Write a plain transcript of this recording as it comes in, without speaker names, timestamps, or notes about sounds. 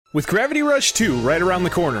With Gravity Rush 2 right around the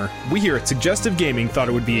corner, we here at Suggestive Gaming thought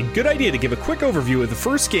it would be a good idea to give a quick overview of the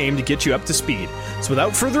first game to get you up to speed. So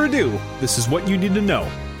without further ado, this is what you need to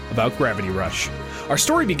know about Gravity Rush. Our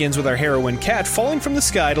story begins with our heroine Kat falling from the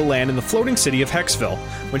sky to land in the floating city of Hexville.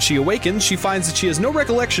 When she awakens, she finds that she has no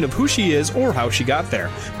recollection of who she is or how she got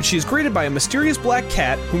there, but she is greeted by a mysterious black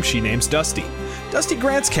cat whom she names Dusty. Dusty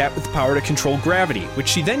grants Kat with the power to control gravity, which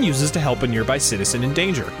she then uses to help a nearby citizen in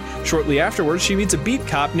danger. Shortly afterwards, she meets a beat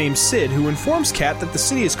cop named Sid who informs Kat that the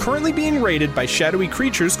city is currently being raided by shadowy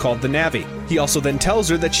creatures called the Na'vi. He also then tells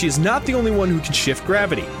her that she is not the only one who can shift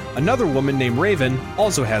gravity. Another woman named Raven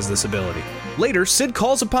also has this ability. Later, Sid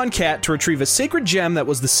calls upon Kat to retrieve a sacred gem that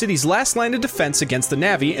was the city's last line of defense against the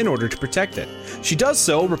Na'vi in order to protect it. She does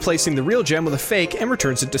so, replacing the real gem with a fake, and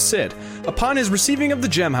returns it to Sid. Upon his receiving of the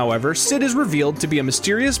gem, however, Sid is revealed to be a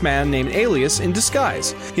mysterious man named Alias in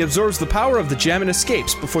disguise. He absorbs the power of the gem and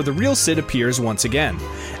escapes before the real Sid appears once again.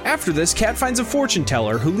 After this, Kat finds a fortune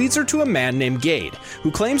teller who leads her to a man named Gade,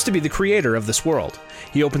 who claims to be the creator of this world.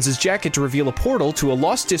 He opens his jacket to reveal a portal to a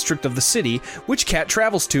lost district of the city, which Kat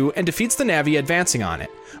travels to and defeats the Na'vi advancing on it.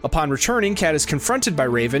 Upon returning, Kat is confronted by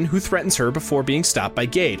Raven, who threatens her before being stopped by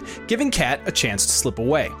Gade, giving Kat a chance to slip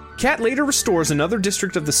away. Kat later restores another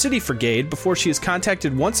district of the city for Gade before she is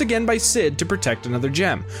contacted once again by Sid to protect another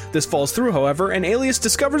gem. This falls through, however, and Alias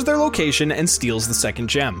discovers their location and steals the second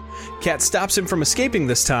gem. Kat stops him from escaping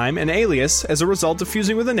this time, and Alias, as a result of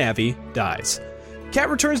fusing with a Na'vi, dies. Kat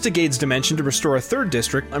returns to Gade's dimension to restore a third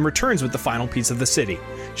district and returns with the final piece of the city.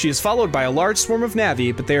 She is followed by a large swarm of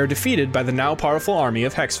Na'vi, but they are defeated by the now powerful army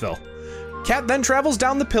of Hexville. Kat then travels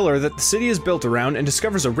down the pillar that the city is built around and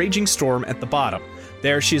discovers a raging storm at the bottom.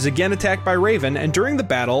 There, she is again attacked by Raven, and during the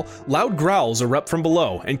battle, loud growls erupt from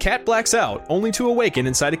below, and Kat blacks out, only to awaken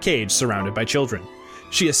inside a cage surrounded by children.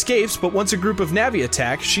 She escapes, but once a group of Na'vi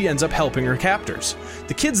attack, she ends up helping her captors.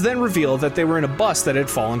 The kids then reveal that they were in a bus that had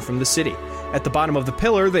fallen from the city. At the bottom of the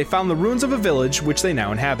pillar, they found the ruins of a village which they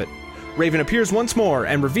now inhabit. Raven appears once more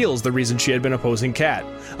and reveals the reason she had been opposing Kat.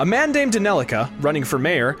 A man named Danelica, running for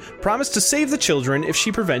mayor, promised to save the children if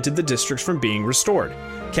she prevented the districts from being restored.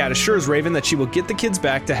 Kat assures Raven that she will get the kids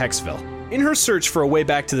back to Hexville. In her search for a way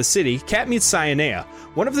back to the city, Kat meets Cyanea,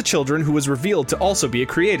 one of the children who was revealed to also be a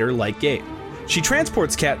creator like Gade. She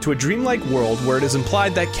transports Kat to a dreamlike world where it is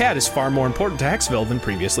implied that Kat is far more important to Hexville than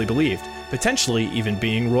previously believed, potentially even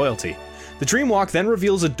being royalty. The dreamwalk then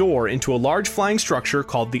reveals a door into a large flying structure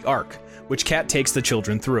called the Ark, which Kat takes the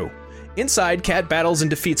children through. Inside, Kat battles and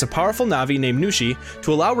defeats a powerful Na'vi named Nushi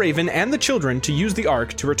to allow Raven and the children to use the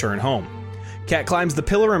Ark to return home. Kat climbs the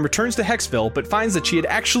pillar and returns to Hexville, but finds that she had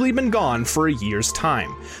actually been gone for a year's time.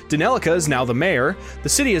 Danelica is now the mayor, the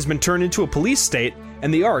city has been turned into a police state,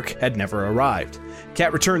 and the Ark had never arrived.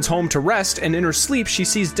 Kat returns home to rest, and in her sleep she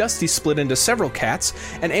sees Dusty split into several cats,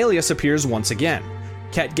 and Alias appears once again.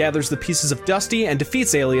 Kat gathers the pieces of Dusty and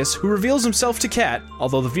defeats Alias, who reveals himself to Kat,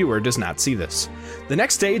 although the viewer does not see this. The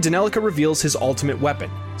next day, Danelica reveals his ultimate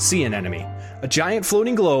weapon, Sea Anemone, a giant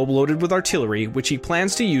floating globe loaded with artillery which he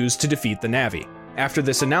plans to use to defeat the Na'vi. After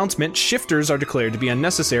this announcement, shifters are declared to be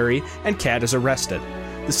unnecessary, and Kat is arrested.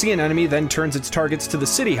 The Sea Anemone then turns its targets to the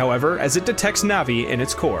city, however, as it detects Na'vi in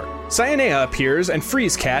its core. Cyanea appears and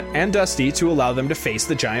frees Kat and Dusty to allow them to face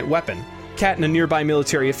the giant weapon. Kat and a nearby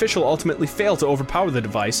military official ultimately fail to overpower the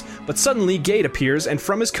device, but suddenly Gade appears and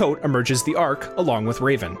from his coat emerges the Ark along with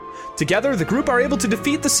Raven. Together, the group are able to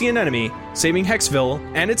defeat the Sea Anemone, saving Hexville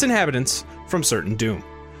and its inhabitants from certain doom.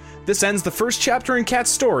 This ends the first chapter in Kat's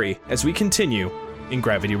story as we continue in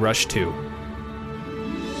Gravity Rush 2.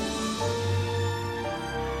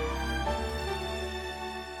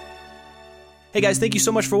 Hey guys, thank you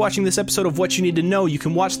so much for watching this episode of What You Need to Know. You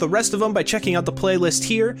can watch the rest of them by checking out the playlist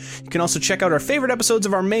here. You can also check out our favorite episodes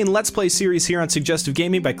of our main Let's Play series here on Suggestive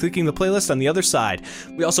Gaming by clicking the playlist on the other side.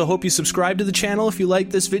 We also hope you subscribe to the channel if you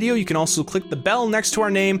like this video. You can also click the bell next to our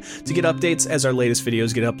name to get updates as our latest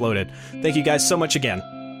videos get uploaded. Thank you guys so much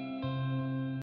again.